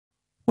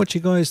What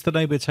you guys,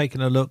 today we're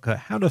taking a look at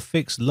how to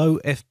fix low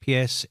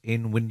FPS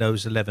in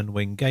Windows 11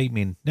 when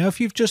gaming. Now if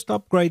you've just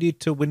upgraded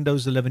to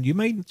Windows 11 you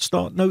may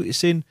start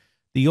noticing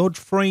the odd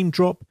frame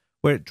drop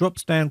where it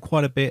drops down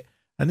quite a bit,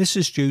 and this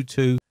is due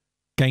to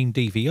game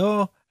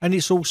DVR, and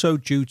it's also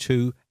due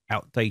to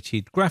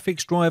outdated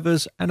graphics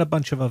drivers and a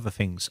bunch of other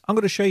things. I'm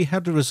going to show you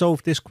how to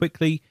resolve this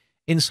quickly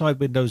inside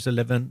Windows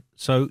 11.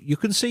 So you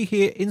can see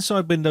here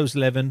inside Windows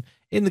 11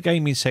 in the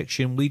gaming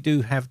section we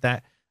do have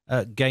that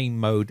game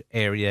mode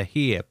area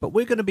here, but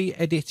we're going to be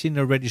editing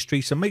the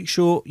registry, so make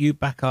sure you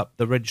back up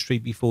the registry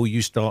before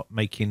you start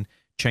making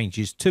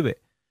changes to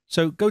it.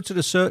 So go to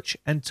the search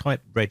and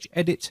type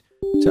regedit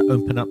to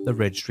open up the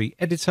registry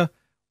editor.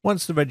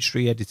 Once the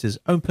registry editor is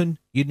open,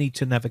 you need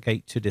to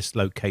navigate to this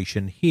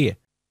location here.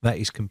 That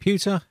is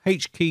computer,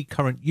 HKey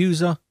current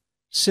user,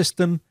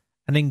 system,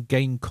 and then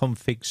game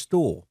config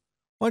store.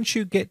 Once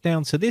you get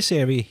down to this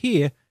area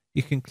here,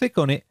 you can click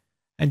on it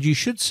and you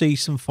should see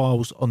some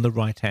files on the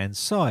right hand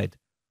side.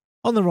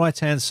 On the right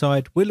hand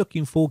side we're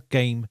looking for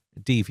game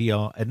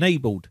DVR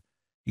enabled.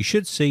 You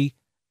should see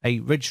a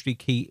registry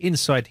key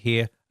inside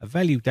here, a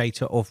value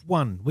data of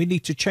 1. We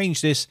need to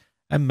change this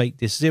and make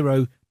this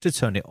 0 to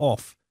turn it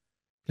off.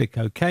 Click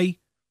OK.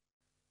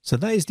 So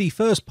that is the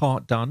first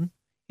part done.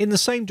 In the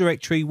same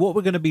directory what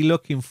we're going to be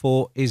looking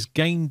for is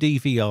game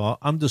DVR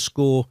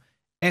 _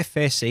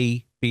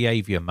 FSE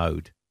behavior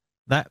mode.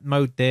 That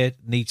mode there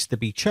needs to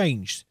be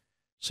changed.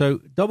 So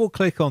double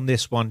click on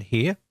this one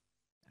here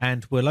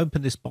and we'll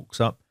open this box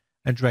up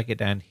and drag it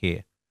down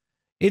here.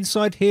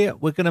 Inside here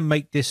we're going to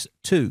make this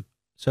 2.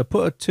 So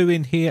put a 2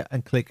 in here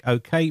and click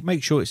OK.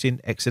 Make sure it's in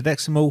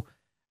hexadecimal,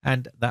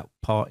 and that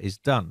part is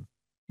done.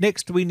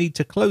 Next we need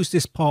to close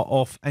this part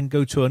off and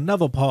go to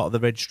another part of the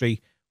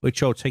registry,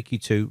 which I'll take you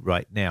to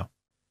right now.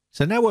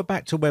 So now we're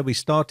back to where we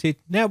started.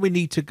 Now we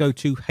need to go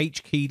to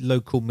HKey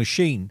local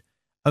machine.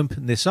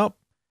 Open this up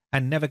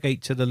and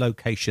navigate to the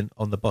location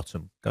on the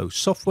bottom. Go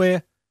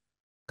software,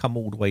 come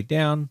all the way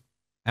down,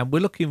 and we're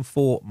looking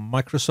for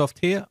Microsoft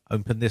here.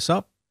 Open this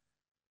up,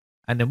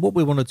 and then what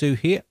we want to do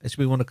here is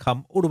we want to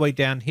come all the way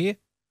down here.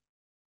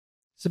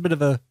 It's a bit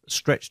of a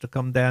stretch to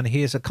come down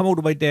here, so come all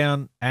the way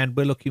down and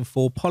we're looking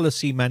for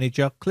policy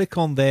manager. Click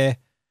on there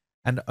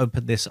and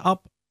open this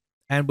up,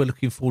 and we're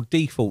looking for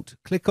default.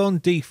 Click on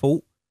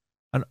default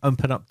and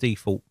open up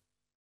default.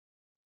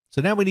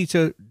 So now we need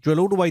to drill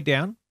all the way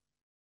down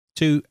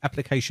to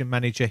application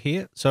manager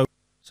here. So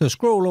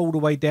scroll all the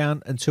way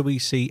down until we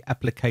see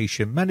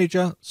application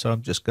manager. So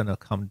I'm just going to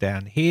come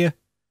down here,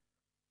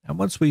 and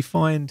once we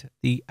find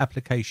the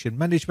application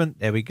management,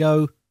 there we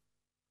go.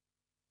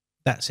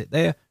 That's it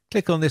there.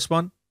 Click on this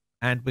one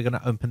and we're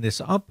going to open this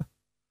up.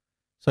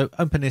 So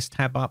open this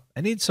tab up,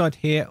 and inside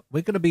here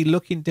we're going to be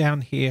looking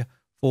down here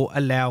for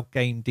allow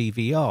game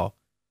DVR.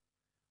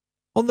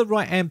 On the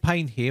right hand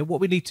pane here,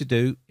 what we need to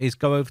do is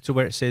go over to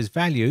where it says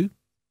value,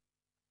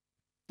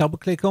 double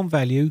click on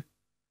value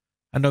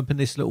and open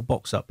this little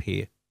box up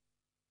here.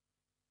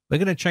 We're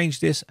going to change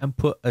this and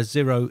put a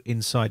 0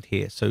 inside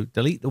here. So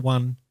delete the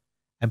 1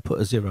 and put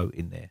a 0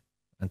 in there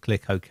and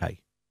click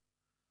OK.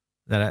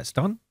 Now that's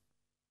done.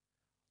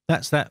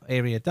 That's that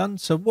area done.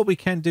 So what we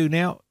can do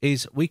now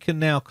is we can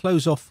now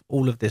close off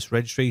all of this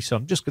registry. So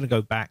I'm just going to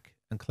go back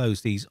and close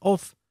these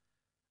off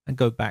and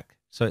go back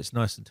so it's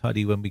nice and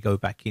tidy when we go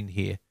back in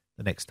here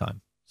the next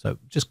time. So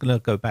just going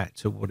to go back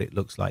to what it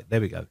looks like.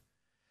 There we go.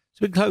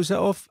 So we can close that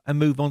off and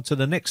move on to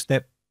the next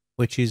step,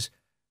 which is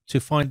to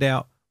find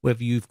out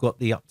whether you've got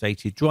the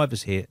updated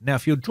drivers here. Now,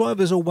 if your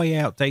drivers are way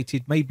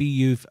outdated, maybe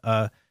you've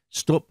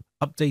stopped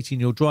updating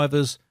your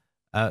drivers,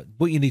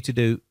 what you need to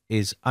do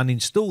is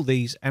uninstall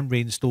these and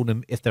reinstall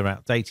them if they're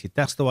outdated.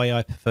 That's the way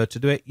I prefer to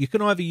do it. You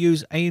can either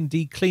use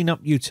AMD Cleanup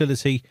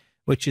Utility,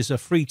 which is a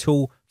free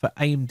tool for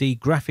AMD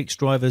graphics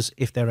drivers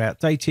if they're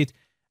outdated,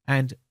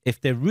 and if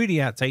they're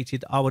really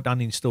outdated, I would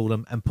uninstall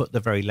them and put the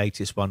very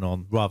latest one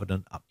on rather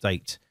than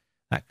update.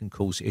 That can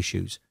cause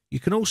issues. You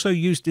can also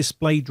use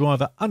Display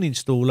Driver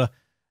Uninstaller,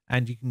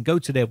 and you can go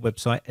to their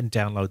website and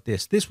download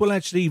this. This will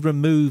actually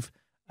remove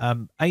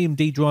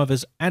AMD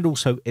drivers and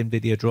also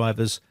NVIDIA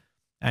drivers,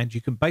 and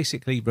you can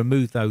basically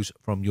remove those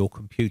from your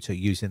computer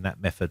using that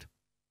method.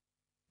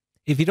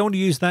 If you don't want to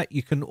use that,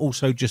 you can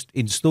also just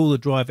install the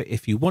driver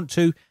if you want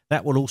to.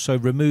 That will also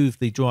remove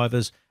the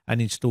drivers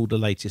and install the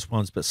latest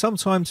ones. But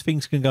sometimes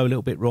things can go a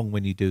little bit wrong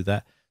when you do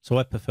that, so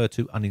I prefer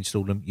to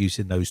uninstall them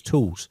using those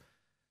tools.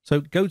 So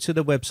go to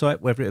the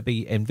website, whether it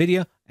be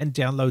NVIDIA, and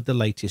download the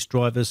latest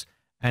drivers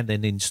and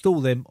then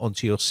install them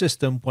onto your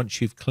system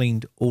once you've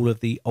cleaned all of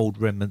the old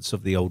remnants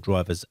of the old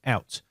drivers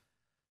out.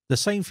 The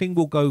same thing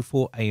will go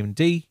for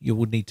AMD. You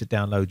will need to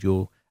download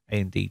your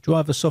AMD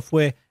driver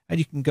software, and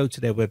you can go to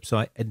their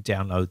website and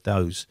download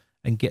those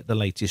and get the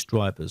latest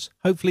drivers.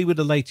 Hopefully with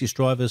the latest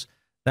drivers,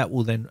 that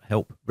will then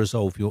help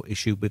resolve your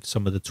issue with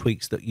some of the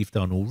tweaks that you've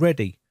done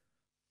already.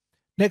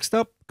 Next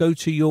up, go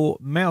to your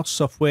mouse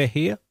software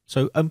here.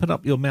 So open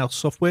up your mouse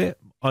software.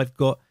 I've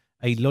got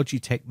a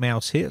Logitech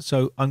mouse here.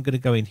 So I'm going to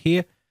go in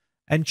here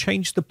and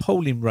change the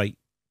polling rate.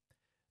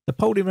 The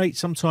polling rate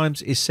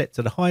sometimes is set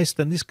to the highest,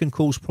 and this can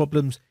cause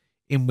problems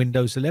in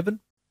Windows 11.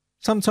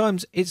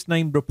 Sometimes it's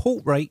named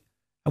report rate,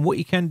 and what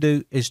you can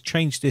do is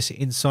change this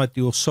inside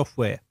your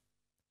software.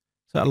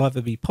 So that'll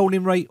either be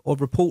polling rate or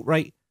report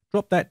rate.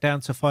 Drop that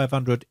down to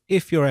 500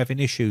 if you're having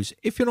issues.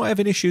 If you're not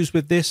having issues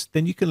with this,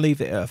 then you can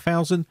leave it at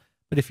 1000.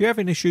 But if you're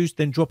having issues,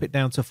 then drop it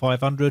down to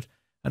 500,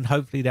 and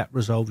hopefully that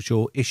resolves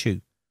your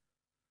issue.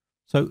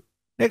 So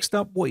next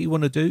up, what you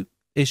want to do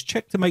is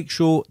check to make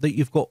sure that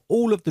you've got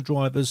all of the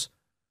drivers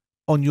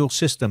on your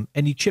system.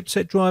 Any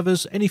chipset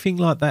drivers, anything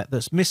like that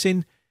that's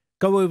missing,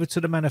 go over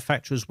to the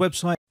manufacturer's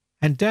website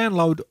and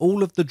download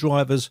all of the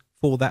drivers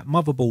for that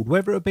motherboard,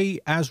 whether it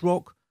be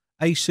ASRock,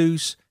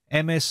 Asus,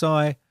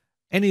 MSI,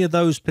 any of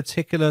those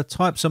particular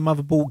types of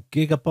motherboard,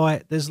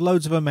 Gigabyte, there's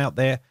loads of them out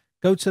there.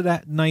 Go to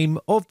that name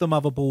of the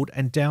motherboard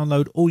and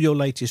download all your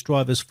latest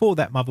drivers for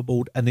that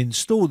motherboard and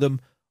install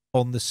them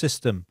on the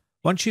system.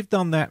 Once you've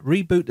done that,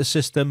 reboot the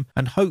system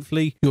and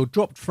hopefully your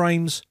dropped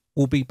frames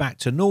will be back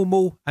to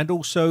normal. And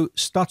also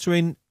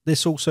stuttering,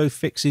 this also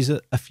fixes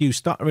a few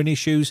stuttering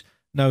issues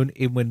known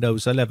in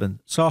Windows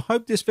 11. So I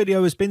hope this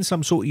video has been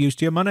some sort of use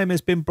to you. My name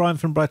has been Brian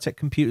from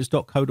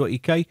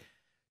briteccomputers.co.uk.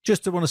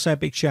 Just want to say a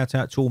big shout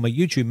out to all my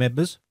YouTube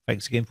members.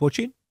 Thanks again for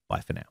watching.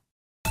 Bye for now.